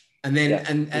and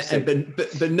then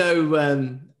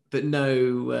but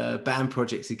no band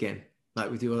projects again, like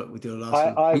with your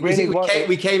last one.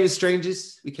 We came as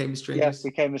strangers. Yes,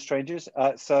 we came as strangers.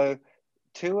 So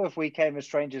 2 of We Came as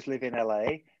Strangers live in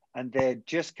LA, and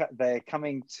they're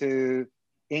coming to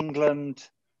England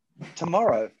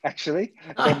tomorrow, actually.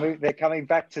 They're coming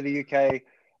back to the UK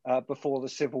before the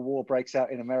Civil War breaks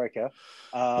out in America.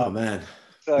 Oh man,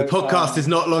 so, the podcast is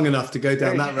not long enough to go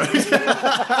down that road.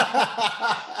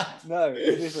 No,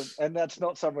 it isn't, and that's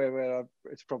not somewhere where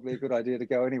it's probably a good idea to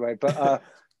go anyway. But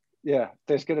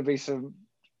there's going to be some.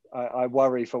 I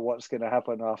worry for what's going to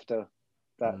happen after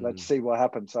that. Let's see what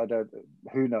happens.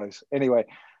 Who knows? Anyway,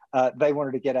 they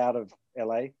wanted to get out of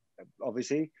LA,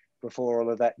 obviously, before all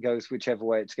of that goes whichever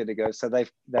way it's going to go. So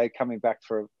they're coming back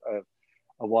for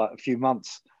a few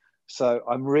months. So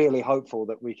I'm really hopeful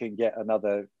that we can get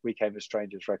another We Came as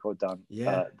Strangers record done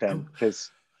then,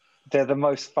 because they're the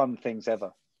most fun things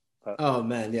ever. But, oh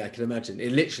man, yeah, I can imagine.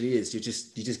 It literally is. You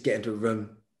just get into a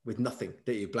room with nothing,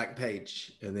 don't you? Blank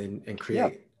page, and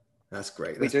create. Yeah. That's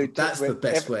great. That's the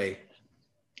best way.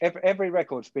 Every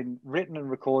record's been written and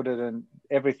recorded and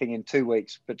everything in 2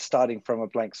 weeks, but starting from a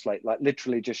blank slate, like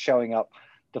literally just showing up.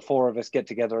 The four of us get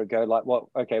together and go like, what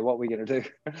are we going to do?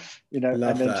 Love and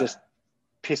then that. just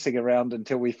pissing around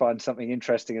until we find something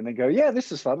interesting and then go, yeah,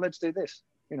 this is fun. Let's do this,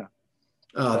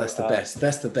 Oh, so, that's the best.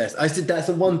 That's the best. I said, that's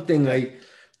the one thing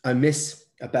I miss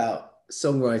about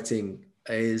songwriting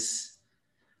is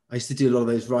I used to do a lot of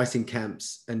those writing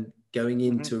camps and going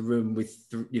into a room with,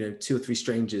 2 or 3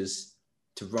 strangers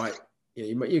to write.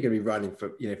 You're going to be writing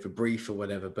for, for brief or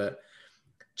whatever, but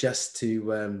just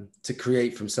to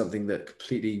create from something that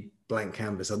completely blank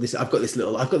canvas. I've got this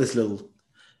little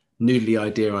noodly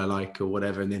idea I like or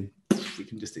whatever, and then we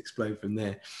can just explode from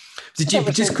there.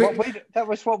 That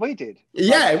was what we did.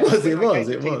 Yeah, it was.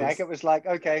 It was like,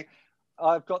 okay,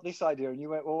 I've got this idea, and you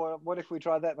went, well, what if we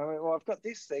try that? And I went, well, I've got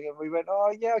this thing, and we went,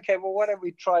 oh yeah, okay, well, why don't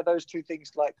we try those 2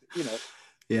 things, like,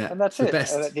 Yeah, and that's it.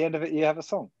 Best. And at the end of it, you have a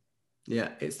song. Yeah,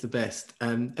 it's the best.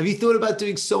 Have you thought about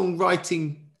doing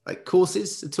songwriting like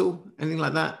courses at all? Anything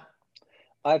like that?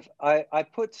 I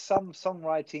put some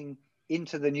songwriting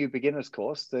into the new beginners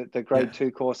course. The grade 2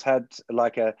 course had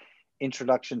like a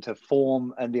introduction to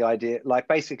form and the idea, like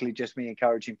basically just me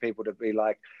encouraging people to be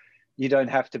like, you don't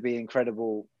have to be an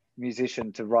incredible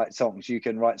musician to write songs. You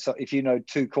can write, so if you know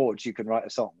 2 chords, you can write a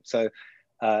song. So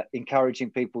encouraging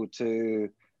people to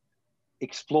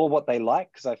explore what they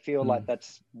like, because I feel like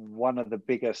that's one of the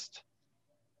biggest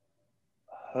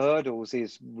hurdles,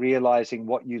 is realizing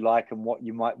what you like and what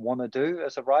you might want to do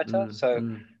as a writer.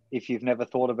 If you've never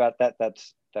thought about that,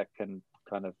 that can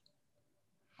kind of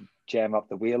jam up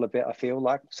the wheel a bit, I feel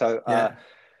like. So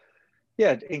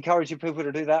encouraging people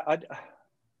to do that.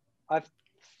 I've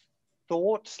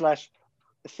thought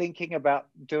 / thinking about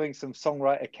doing some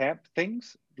songwriter camp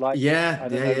things, like I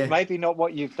don't know, maybe not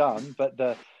what you've done, but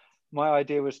my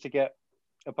idea was to get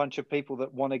a bunch of people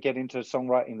that want to get into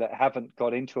songwriting that haven't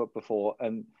got into it before,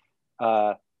 and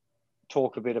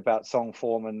talk a bit about song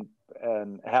form and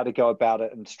how to go about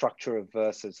it and structure of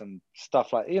verses and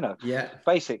stuff like,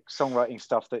 basic songwriting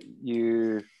stuff that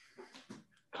you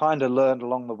kind of learned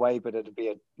along the way, but it'd be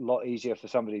a lot easier for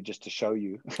somebody just to show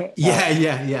you.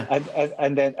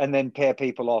 And then pair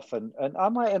people off, and I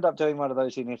might end up doing one of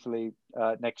those in Italy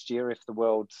next year if the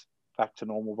world's back to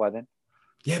normal by then.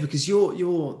 Yeah, because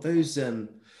those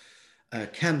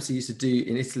camps you used to do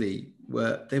in Italy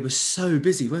they were so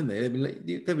busy, weren't they? I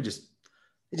mean, they just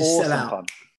awesome sell out. Fun.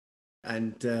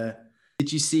 And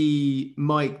did you see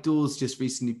Mike Dawes just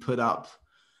recently put up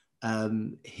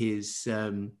his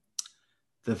the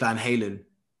Van Halen?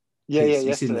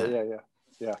 Yesterday,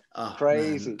 yeah. Oh,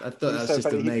 crazy! Man. I thought that was so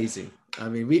just amazing. I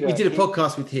mean, we did a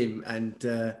podcast with him,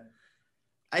 and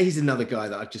he's another guy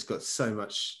that I've just got so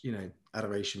much,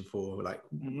 adoration for, like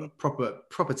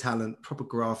proper talent, proper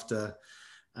grafter,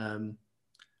 and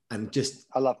just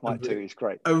I love Mike too. He's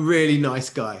great. A really nice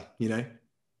guy,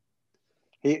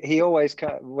 He always,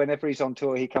 whenever he's on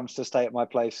tour, he comes to stay at my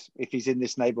place. If he's in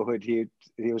this neighborhood,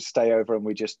 he'll stay over, and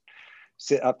we just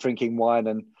sit up drinking wine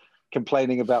and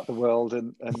complaining about the world,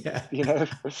 and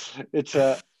it's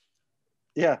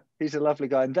he's a lovely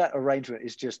guy, and that arrangement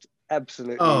is just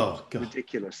absolutely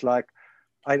ridiculous. Like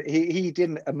he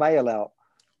did a mail out,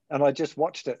 and I just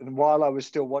watched it, and while I was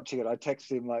still watching it, I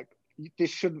texted him like,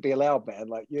 this shouldn't be allowed, man.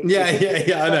 Like I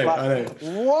know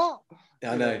what.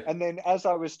 I know. And then as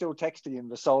I was still texting him,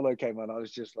 the solo came on. I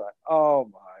was just like, oh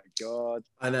my God.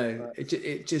 I know.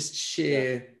 It just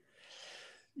sheer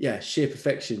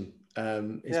perfection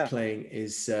playing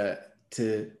is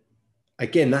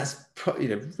again, that's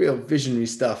real visionary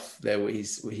stuff there, what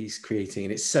he's creating.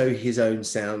 And it's so his own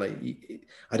sound. Like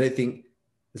I don't think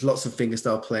there's lots of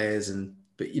fingerstyle players,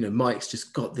 but Mike's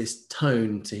just got this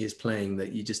tone to his playing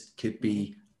that you just could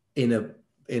be in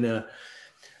a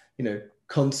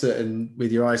concert and with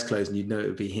your eyes closed and you'd know it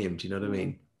would be him. Do you know what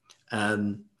I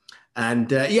mean?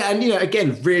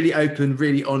 Again, really open,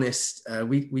 really honest.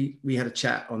 We had a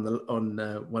chat on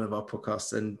one of our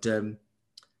podcasts, and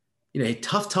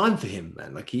tough time for him,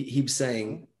 man. Like he was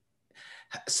saying,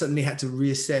 suddenly had to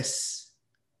reassess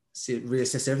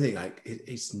everything. Like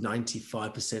it's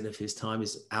 95% of his time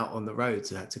is out on the road,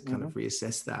 so I had to kind of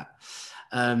reassess that,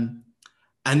 and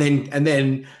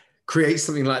then create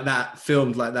something like that,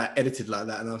 filmed like that, edited like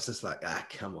that, and I was just like,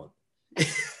 come on.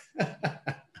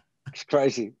 It's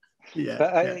crazy. Yeah,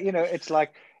 but it's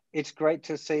like it's great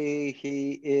to see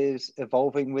he is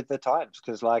evolving with the times,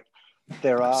 because like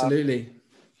there are, Absolutely.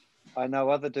 I know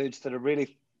other dudes that are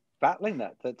really battling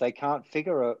that they can't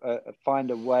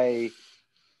find a way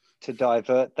to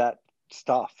divert that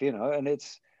stuff, you know. And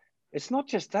it's not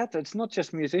just that. It's not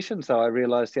just musicians, though. I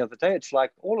realized the other day, it's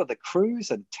like all of the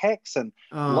crews and techs and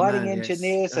Oh lighting man, yes.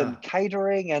 engineers and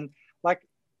catering, and like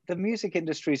the music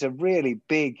industry is a really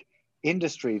big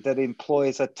industry that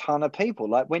employs a ton of people.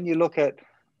 Like when you look at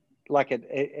like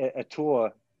a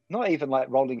tour, not even like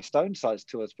Rolling Stone size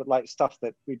tours, but like stuff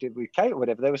that we did with Kate or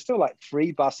whatever, there was still like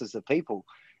 3 buses of people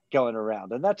going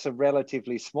around, and that's a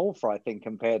relatively small fry thing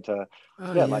compared to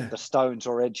like the Stones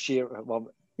or Ed Sheeran.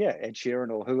 Well, Ed Sheeran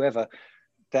or whoever,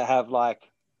 that have like,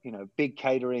 you know, big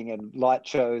catering and light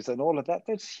shows and all of that.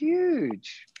 That's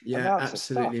huge. Yeah,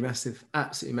 absolutely massive,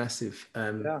 absolutely massive.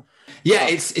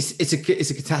 It's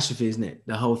a catastrophe, isn't it?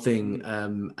 The whole thing,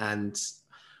 and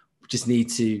just need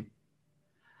to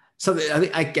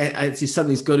something. I think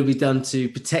something's got to be done to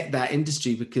protect that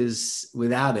industry, because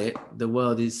without it, the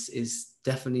world is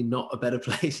definitely not a better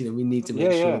place. You know, we need to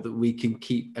make sure that we can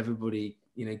keep everybody,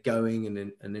 you know, going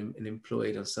and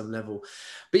employed on some level.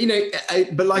 But you know,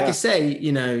 I say,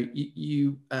 you know,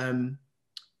 you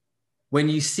when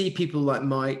you see people like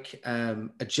Mike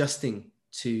adjusting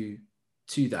to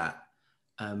that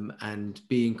and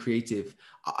being creative,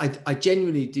 I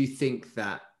genuinely do think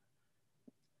that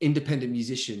independent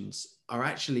musicians are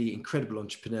actually incredible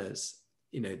entrepreneurs.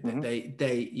 You know,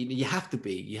 they you know, you have to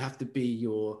be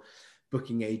your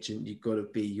booking agent. You've got to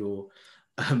be your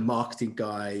marketing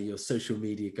guy, your social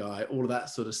media guy, all of that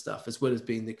sort of stuff, as well as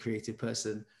being the creative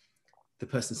person, the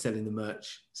person selling the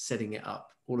merch, setting it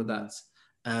up, all of that.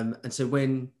 And so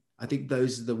when I think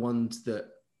those are the ones that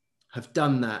have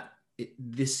done that,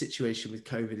 this situation with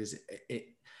COVID is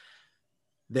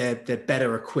they're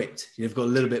better equipped. They've got a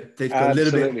little bit,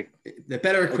 they're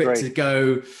better equipped to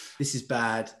go, this is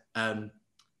bad.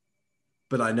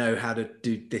 But I know how to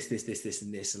do this,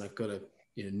 and this, and I've got to,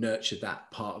 you know, nurture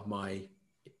that part of my,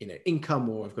 you know, income,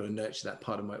 or I've got to nurture that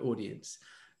part of my audience.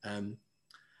 And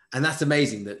that's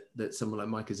amazing that someone like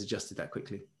Mike has adjusted that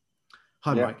quickly.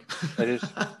 Hi, Mike. It is.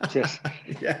 Yes.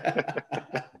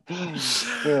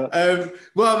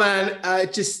 Well, man, I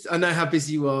know how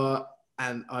busy you are,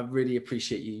 and I really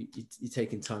appreciate you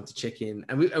taking time to check in.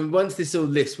 And once this all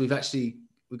lifts, we've got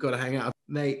to hang out,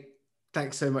 mate.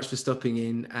 Thanks so much for stopping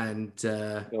in, and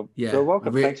you're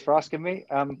welcome. Thanks for asking me.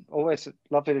 Always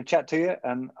lovely to chat to you,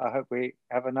 and I hope we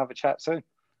have another chat soon.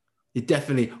 You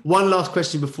definitely. One last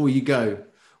question before you go.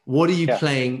 What are you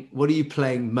playing? What are you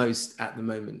playing most at the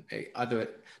moment? Either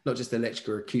not just electric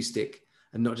or acoustic,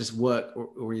 and not just work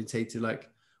orientated. Like,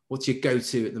 what's your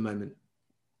go-to at the moment?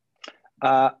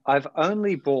 I've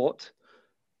only bought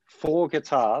 4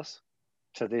 guitars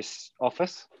to this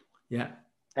office. Yeah.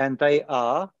 And they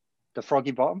are the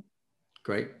Froggy Bottom.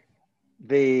 Great.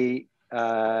 The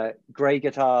Grey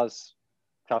Guitars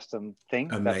custom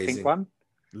thing, amazing. That pink one.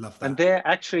 Love that. And they're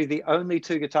actually the only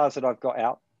 2 guitars that I've got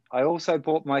out. I also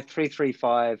bought my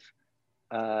 335,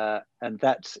 and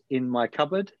that's in my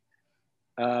cupboard.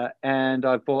 And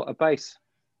I bought a bass,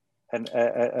 and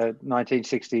a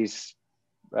 1960s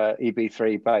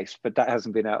EB3 bass, but that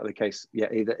hasn't been out of the case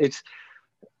yet either.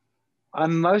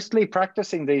 I'm mostly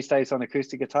practicing these days on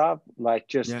acoustic guitar, like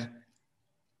just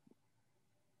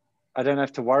I don't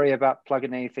have to worry about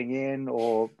plugging anything in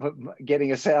or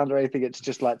getting a sound or anything. It's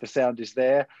just like the sound is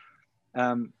there.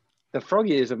 The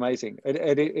Froggy is amazing.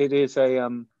 It is a.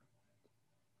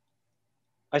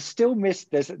 I still miss.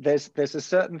 There's a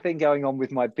certain thing going on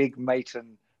with my big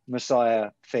Maton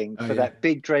Messiah thing for that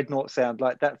big dreadnought sound.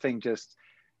 Like that thing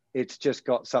it's just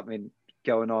got something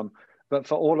going on. But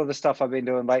for all of the stuff I've been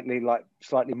doing lately, like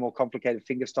slightly more complicated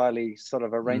fingerstyle-y sort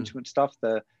of arrangement stuff,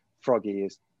 the Froggy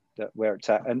is where it's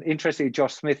at. And interestingly,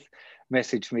 Josh Smith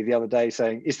messaged me the other day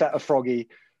saying, "Is that a Froggy?"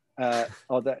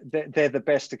 Or they're the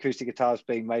best acoustic guitars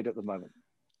being made at the moment.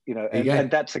 You know, and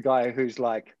that's a guy who's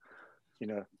like, you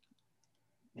know,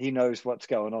 he knows what's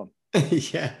going on.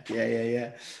 yeah.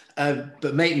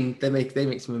 But Maton, they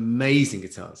make some amazing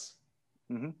guitars.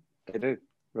 They do.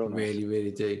 Real nice. Really,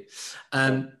 really do.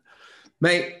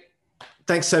 Mate,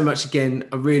 thanks so much again.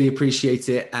 I really appreciate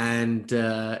it. And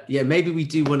maybe we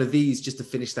do one of these just to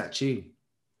finish that tune.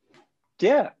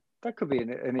 Yeah, that could be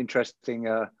an interesting.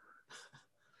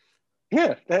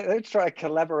 Let's try a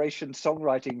collaboration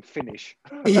songwriting finish.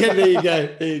 Yeah,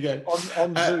 there you go.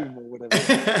 on Zoom or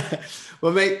whatever.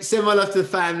 Well, mate, send my love to the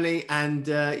family, and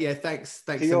thanks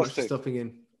so much for stopping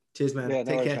in. Cheers, man.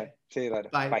 Take care. Mate. See you later.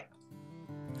 Bye.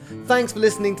 Thanks for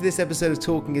listening to this episode of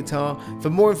Talking Guitar. For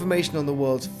more information on the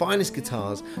world's finest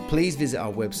guitars, please visit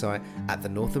our website at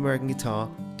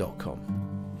thenorthamericanguitar.com.